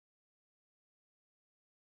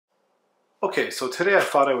Okay, so today I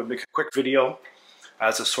thought I would make a quick video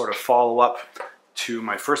as a sort of follow-up to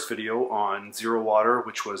my first video on Zero Water,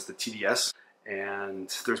 which was the TDS.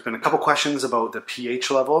 And there's been a couple questions about the pH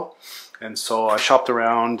level. And so I shopped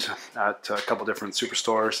around at a couple different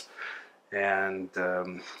superstores and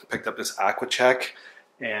picked up this AquaCheck.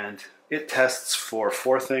 And it tests for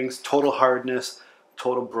 4 things: total hardness,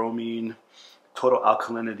 total bromine, total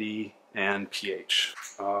alkalinity, and pH.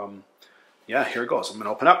 Yeah, here it goes. I'm gonna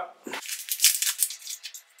open up.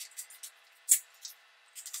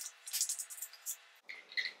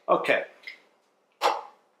 Okay,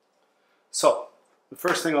 so the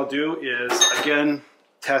first thing I'll do is, again,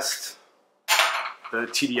 test the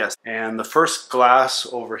TDS. And the first glass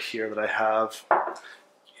over here that I have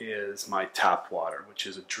is my tap water, which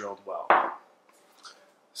is a drilled well.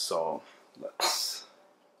 So let's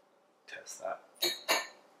test that.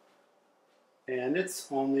 And it's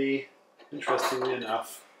only, interestingly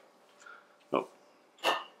enough,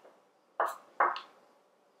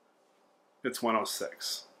 it's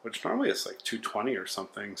 106, which normally it's like 220 or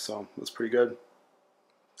something, so that's pretty good.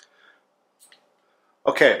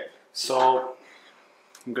 Okay, so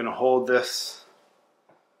I'm gonna hold this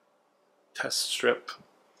test strip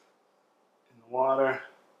in the water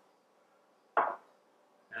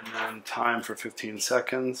and then time for 15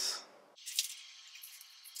 seconds.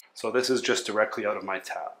 So this is just directly out of my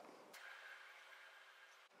tap.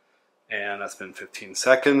 And that's been 15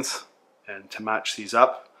 seconds. And to match these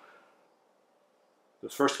up, the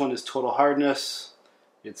first one is total hardness.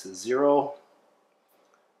 It's a 0.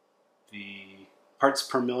 The parts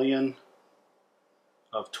per million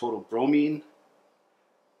of total bromine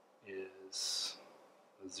is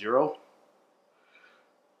a 0.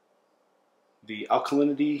 The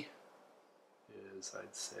alkalinity is,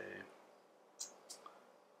 I'd say,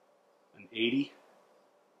 an 80.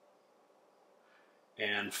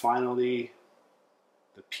 And finally,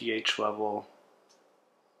 the pH level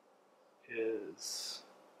is,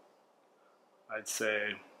 I'd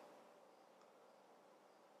say,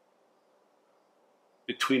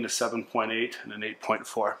 between a 7.8 and an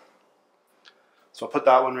 8.4. So I'll put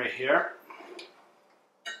that one right here.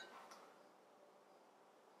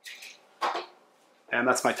 And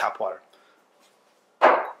that's my tap water.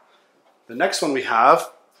 The next one we have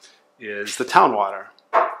is the town water.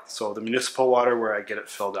 So the municipal water, where I get it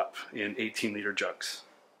filled up in 18-liter jugs.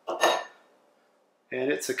 And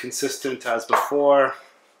it's a consistent, as before,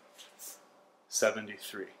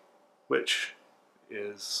 73, which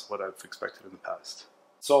is what I've expected in the past.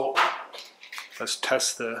 So let's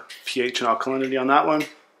test the pH and alkalinity on that one.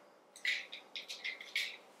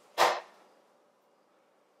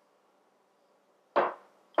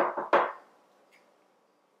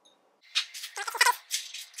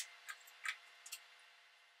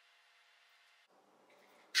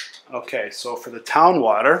 Okay, so for the town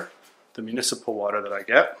water, the municipal water that I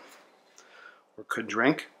get or could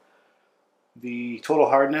drink, the total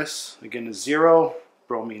hardness again is 0,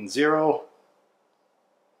 bromine 0.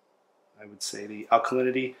 I would say the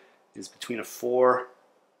alkalinity is between a 4,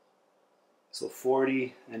 so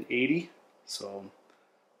 40 and 80, so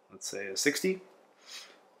let's say a 60.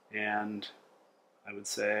 And I would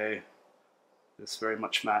say this very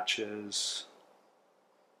much matches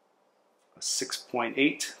a 6.8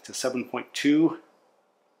 to 7.2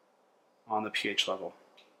 on the pH level.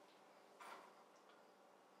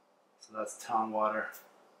 So that's town water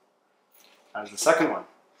as the second one.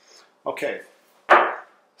 Okay,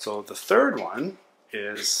 so the third one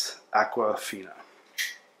is Aquafina.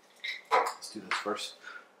 Let's do this first.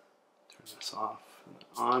 Turn this off and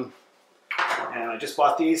on. And I just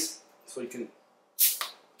bought these so you can,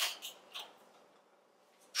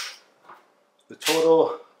 the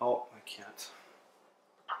total, oh, I can't.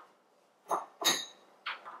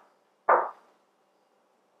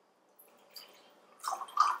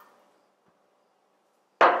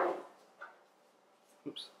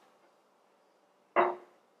 Oops.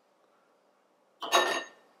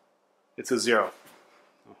 It's a 0.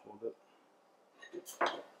 I'll hold it.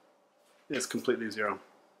 It's completely 0.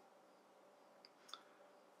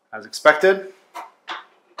 As expected.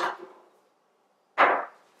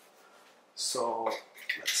 So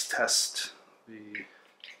let's test the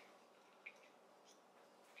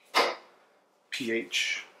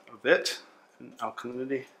pH of it and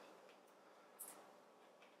alkalinity.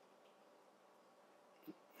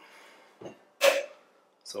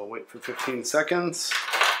 So wait for 15 seconds.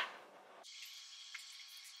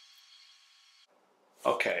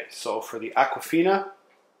 Okay, so for the Aquafina,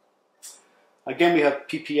 again we have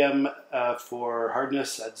ppm for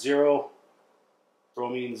hardness at 0,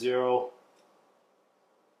 bromine 0,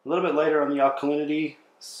 a little bit lighter on the alkalinity,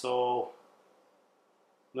 so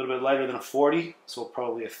a little bit lighter than a 40, so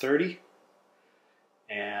probably a 30.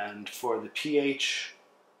 And for the pH,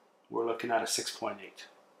 we're looking at a 6.8.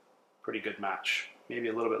 Pretty good match. Maybe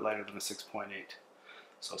a little bit lighter than a 6.8.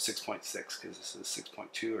 So 6.6, because this is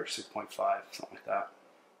 6.2 or 6.5, something like that.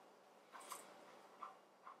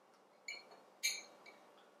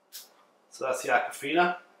 So that's the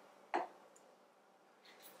Aquafina.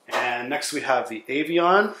 And next we have the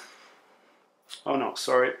Evian. Oh no,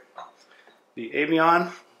 sorry. The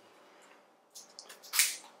Evian,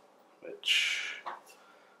 which,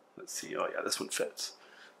 let's see, oh yeah, this one fits.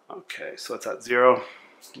 Okay, so it's at 0.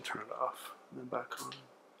 I'll turn it off and then back on.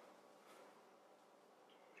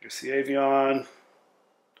 Here's the Evian.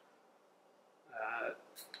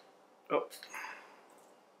 Oh.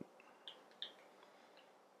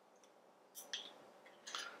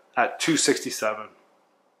 At 267.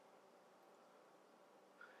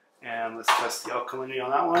 And let's test the alkalinity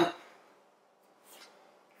on that one.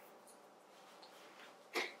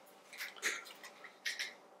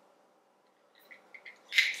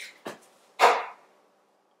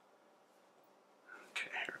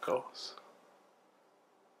 Okay, here it goes.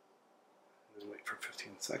 And then wait for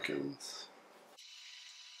 15 seconds.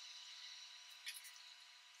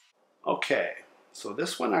 Okay, so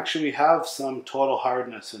this one actually we have some total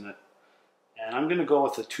hardness in it. And I'm going to go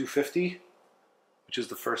with a 250, which is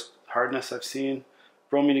the first hardness I've seen.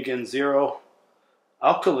 Bromine again 0.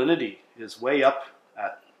 Alkalinity is way up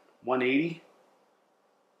at 180,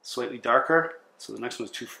 slightly darker. So the next one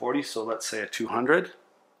is 240, so let's say a 200.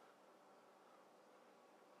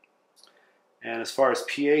 And as far as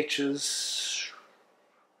pHs,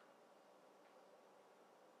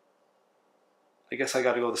 I guess I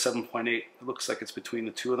got to go with 7.8. It looks like it's between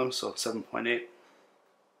the two of them, so 7.8.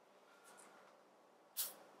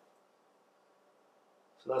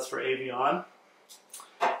 So that's for Evian.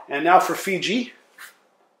 And now for Fiji.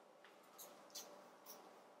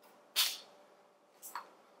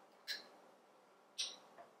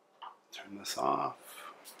 Turn this off.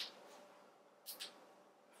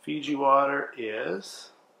 Fiji water is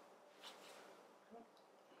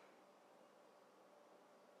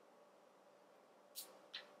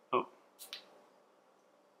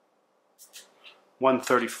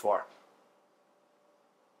 134.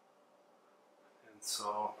 And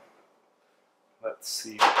so let's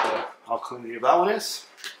see what the alkalinity of that one is.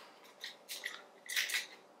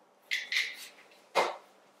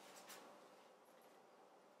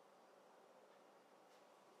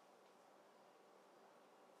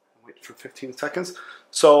 Wait for 15 seconds.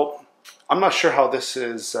 So I'm not sure how this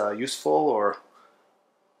is useful or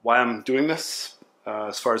why I'm doing this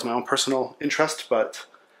as far as my own personal interest, but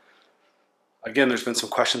again, there's been some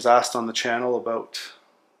questions asked on the channel about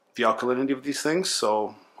the alkalinity of these things,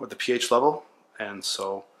 so, or the pH level, and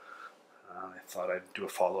so I thought I'd do a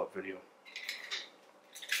follow-up video.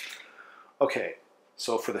 Okay,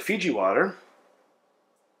 so for the Fiji water,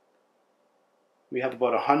 we have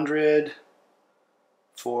about 100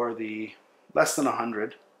 for the less than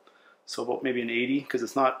 100, so about maybe an 80, because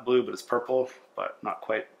it's not blue but it's purple, but not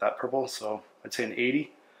quite that purple, so I'd say an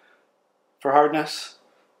 80 for hardness.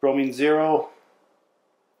 Bromine 0,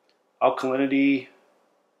 alkalinity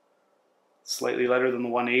slightly lighter than the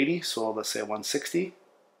 180, so let's say 160,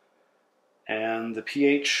 and the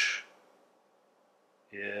pH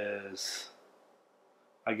is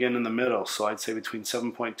again in the middle, so I'd say between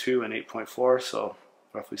 7.2 and 8.4, so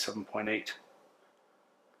roughly 7.8.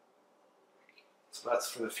 So that's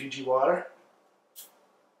for the Fiji water.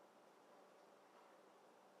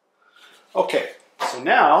 Okay, so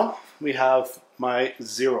now we have my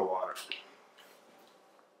Zero water,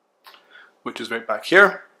 which is right back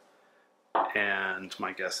here, and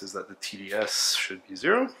my guess is that the TDS should be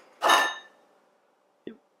 0.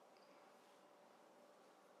 Yep.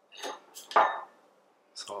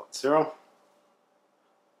 So it's 0.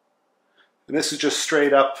 And this is just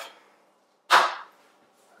straight up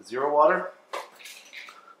Zero water.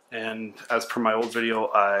 And as per my old video,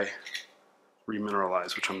 I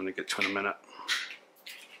remineralize, which I'm going to get to in a minute.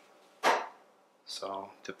 So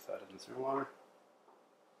dip that in the Zero water.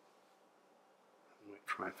 Wait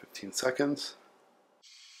for my 15 seconds.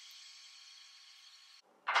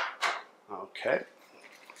 Okay.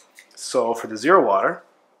 So for the Zero water,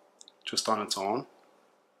 just on its own,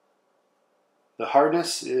 the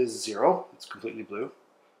hardness is 0. It's completely blue.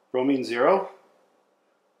 Bromine 0.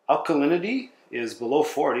 Alkalinity is below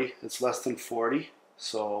 40. It's less than 40.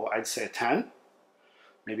 So I'd say a 10,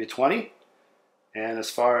 maybe a 20. And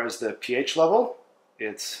as far as the pH level,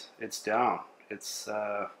 it's down. It's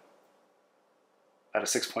at a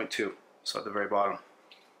 6.2, so at the very bottom.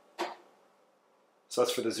 So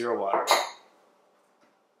that's for the Zero water.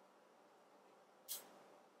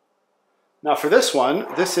 Now for this one,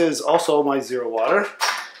 this is also my zero water.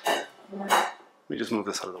 Let me just move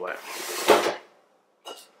this out of the way.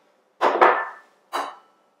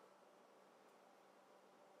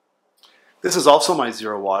 This is also my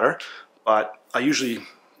zero water, but I usually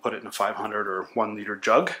put it in a 500 or 1 liter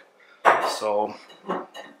jug. So,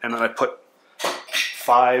 and then I put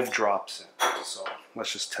 5 drops in. So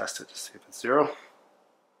let's just test it to see if it's zero.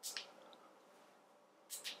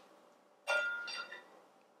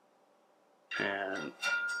 And you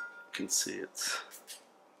can see it's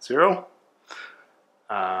zero.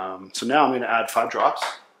 So now I'm going to add 5 drops.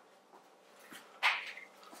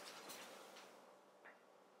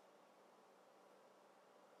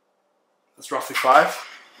 That's roughly 5.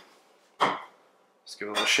 Just give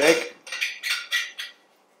it a little shake.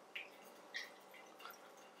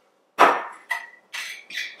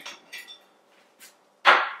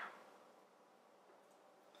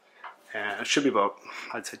 And it should be about,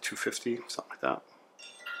 I'd say 250, something like that.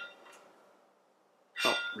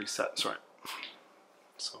 Oh, reset, sorry.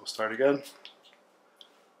 So we'll start again.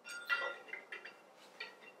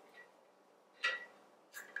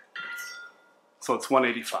 So it's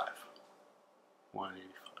 185.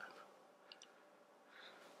 185.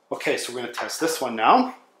 Okay, so we're going to test this one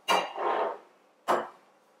now.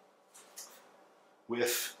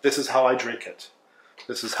 This is how I drink it.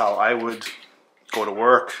 This is how I would go to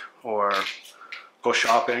work or go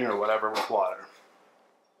shopping or whatever with water.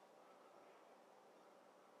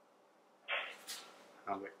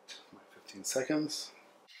 I'll wait my 15 seconds.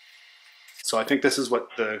 So I think this is what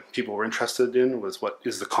the people were interested in, was what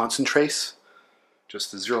is the concentrace?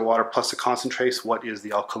 Just the zero water plus the concentrace, what is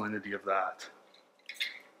the alkalinity of that?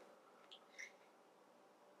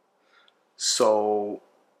 So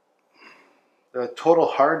the total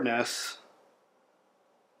hardness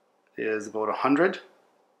is about 100,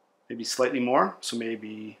 maybe slightly more, so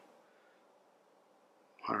maybe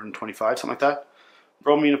 125, something like that.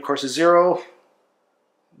 Bromine, of course, is 0.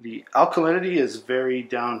 The alkalinity is very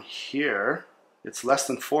down here. It's less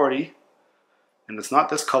than 40, and it's not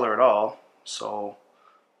this color at all, so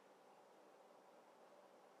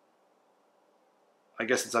I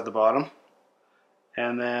guess it's at the bottom.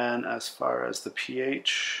 And then as far as the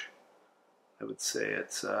pH, I would say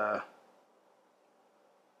it's a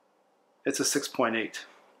 6.8,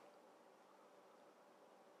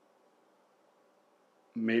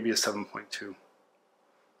 maybe a 7.2.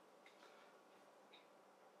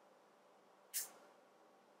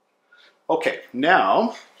 Okay,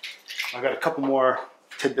 now I've got a couple more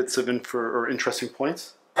tidbits of interesting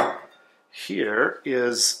points. Here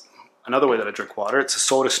is another way that I drink water. It's a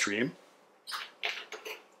Sodastream.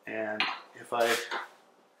 And if I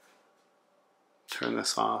turn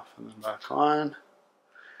this off and then back on,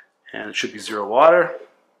 and it should be zero water.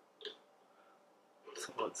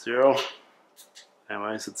 So it's 0.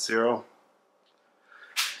 Anyways, it's 0.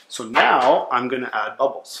 So now I'm going to add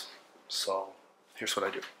bubbles. So here's what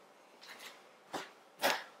I do.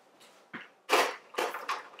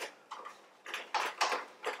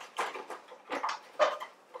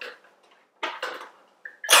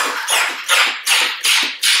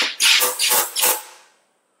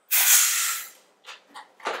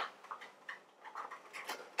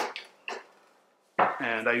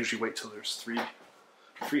 And I usually wait till there's three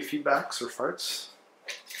feedbacks or farts.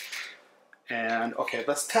 And okay,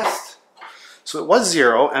 let's test. So it was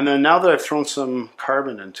 0, and then now that I've thrown some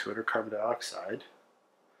carbon into it, or carbon dioxide,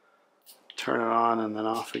 turn it on and then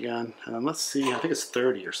off again. And then let's see, I think it's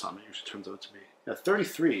 30 or something, it usually turns out to be. Yeah,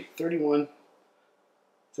 33, 31,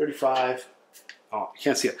 35. Oh, you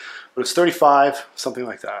can't see it, but it's 35, something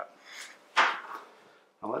like that.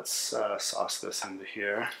 Now let's sauce this into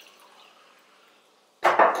here.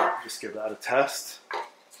 Just give that a test.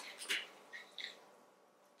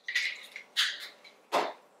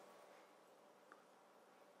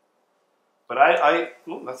 But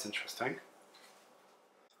oh, that's interesting.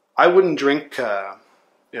 I wouldn't drink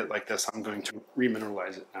it like this. I'm going to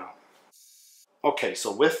remineralize it now. Okay,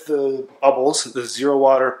 so with the bubbles, the zero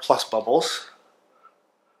water plus bubbles,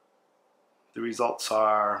 the results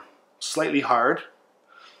are slightly hard,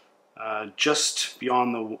 just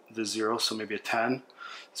beyond the 0, so maybe a 10.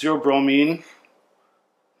 0 bromine,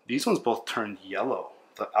 these ones both turned yellow.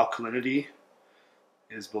 The alkalinity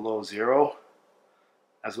is below 0,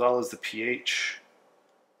 as well as the pH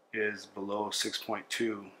is below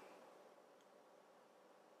 6.2.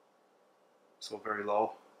 So very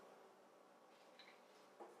low.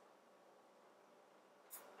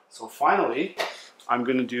 So finally, I'm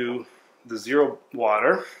going to do the zero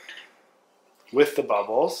water with the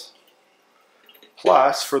bubbles,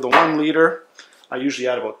 plus for the 1 liter, I usually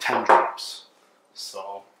add about 10 drops.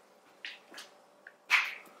 So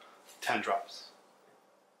 10 drops.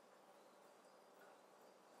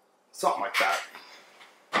 Something like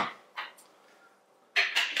that.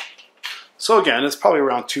 So again, it's probably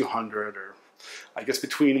around 200, or I guess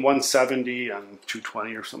between 170 and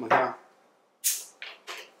 220 or something like that.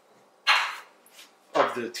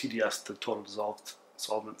 Of the TDS, the total dissolved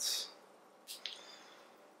solvents.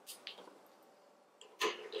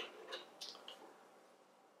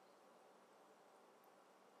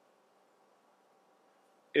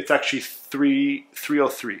 It's actually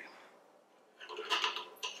 303.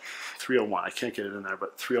 301. I can't get it in there,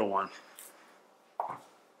 but 301.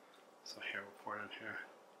 So here, we'll pour it in here.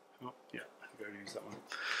 Oh, yeah, I think I already used that one.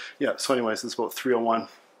 Yeah, so anyways, it's about 301.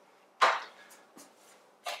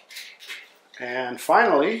 And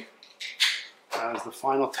finally, as the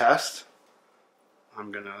final test,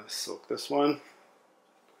 I'm gonna soak this one.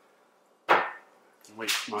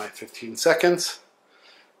 Wait my 15 seconds,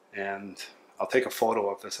 and I'll take a photo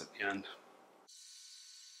of this at the end.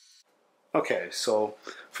 Okay, so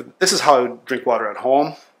this is how I would drink water at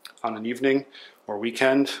home on an evening or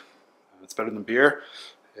weekend. It's better than beer.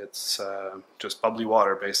 It's just bubbly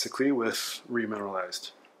water basically with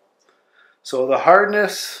remineralized. So the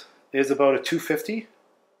hardness is about a 250.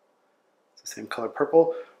 It's the same color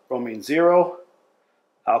purple. Bromine 0.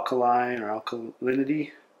 Alkaline or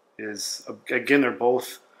alkalinity is, again, they're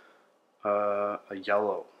both a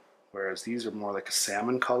yellow, whereas these are more like a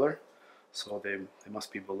salmon color. So they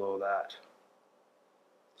must be below that.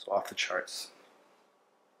 So off the charts.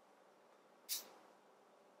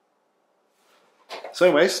 So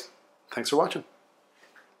anyways, thanks for watching.